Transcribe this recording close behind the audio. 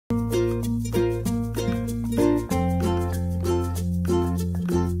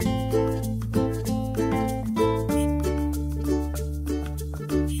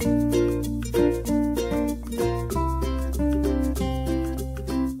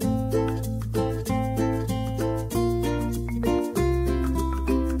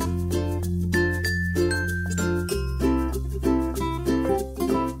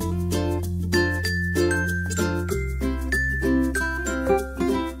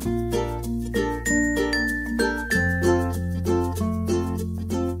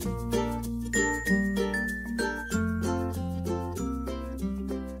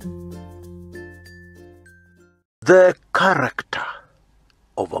the character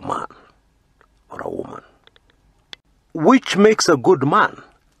of a man or a woman, which makes a good man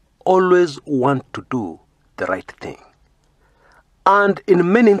always want to do the right thing. And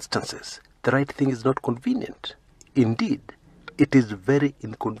in many instances, the right thing is not convenient. Indeed, it is very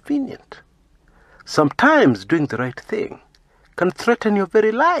inconvenient. Sometimes doing the right thing can threaten your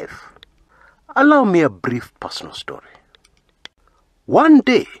very life. Allow me a brief personal story. One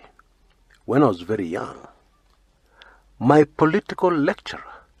day, when I was very young, my political lecturer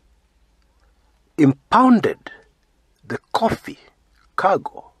impounded the coffee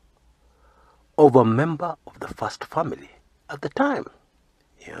cargo of a member of the first family at the time,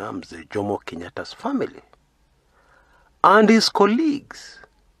 Mzee Jomo Kenyatta's family. And his colleagues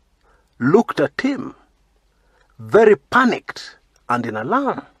looked at him very panicked and in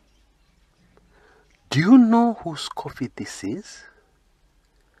alarm. Do you know whose coffee this is?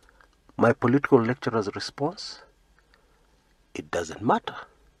 My political lecturer's response: it doesn't matter.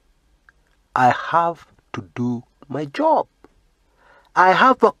 I have to do my job. I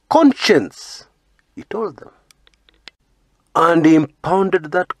have a conscience, he told them. And he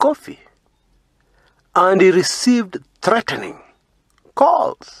impounded that coffee. And he received threatening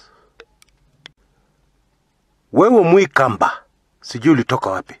calls. Wewe Mwikamba, sijui ulitoka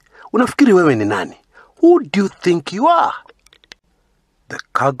wapi. Unafikiri wewe ni nani? Who do you think you are? The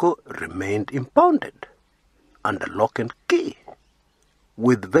cargo remained impounded under lock and key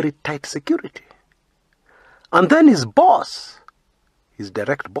with very tight security. And then his boss, his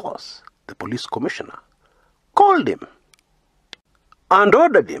direct boss, the police commissioner, called him and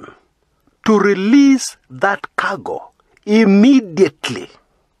ordered him to release that cargo immediately.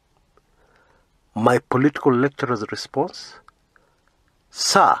 My political lecturer's response: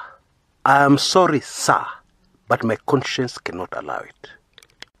 sir, I am sorry, sir, but my conscience cannot allow it.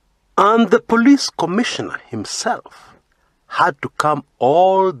 And the police commissioner himself had to come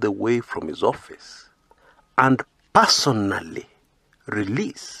all the way from his office and personally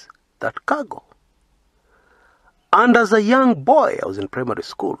release that cargo. And as a young boy, I was in primary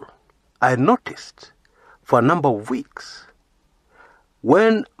school, I noticed for a number of weeks,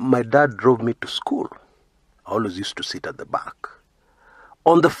 when my dad drove me to school, I always used to sit at the back.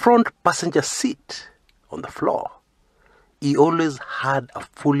 On the front passenger seat, on the floor, he always had a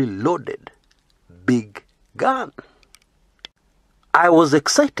fully loaded big gun. I was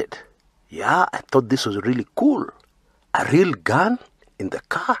excited. Yeah, I thought this was really cool. A real gun in the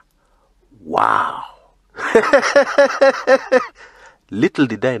car? Wow. Little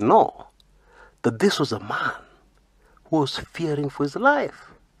did I know that this was a man who was fearing for his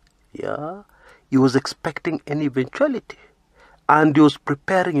life. Yeah, he was expecting any eventuality, and he was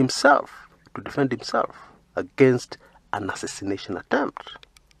preparing himself to defend himself against an assassination attempt.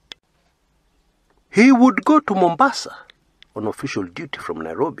 He would go to Mombasa on official duty from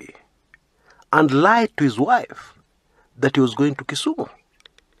Nairobi and lie to his wife that he was going to Kisumu.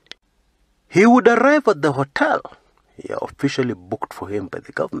 He would arrive at the hotel, officially booked for him by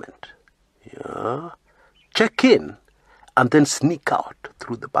the government, check in, and then sneak out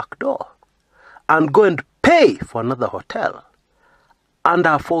through the back door and go and pay for another hotel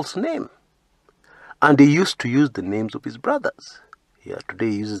under a false name. And he used to use the names of his brothers.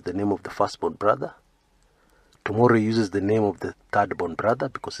 Today he uses the name of the firstborn brother. Tomorrow he uses the name of the thirdborn brother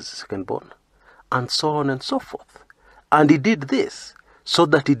because he's the secondborn. And so on and so forth. And he did this so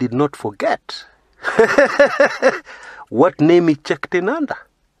that he did not forget what name he checked in under.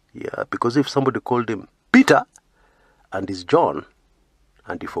 Because if somebody called him Peter and he's John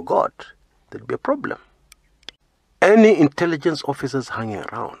and he forgot, there'd be a problem. Any intelligence officers hanging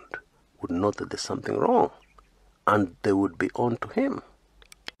around would know that there's something wrong, and they would be on to him.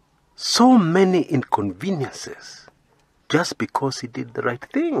 So many inconveniences just because he did the right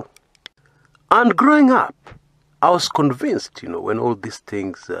thing. And growing up, I was convinced, when all these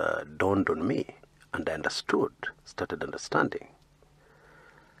things dawned on me and I started understanding,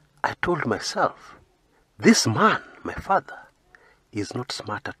 I told myself, this man, my father, is not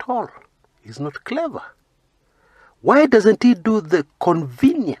smart at all. He's not clever. Why doesn't he do the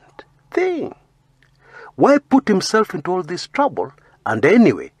convenient thing? Why put himself into all this trouble? And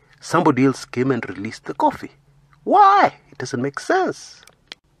anyway, somebody else came and released the coffee. Why? It doesn't make sense.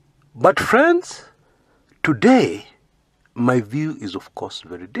 But friends, today, my view is of course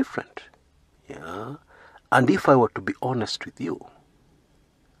very different. And if I were to be honest with you,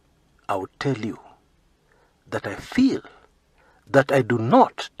 I would tell you that I feel that I do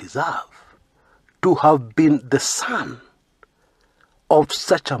not deserve to have been the son of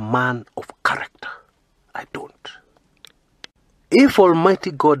such a man of character. I don't. If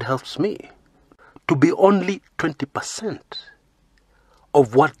Almighty God helps me to be only 20%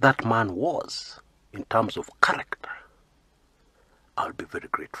 of what that man was in terms of character, I'll be very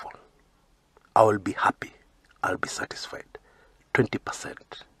grateful. I will be happy. I'll be satisfied. 20%.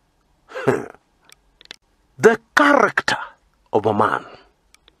 The character of a man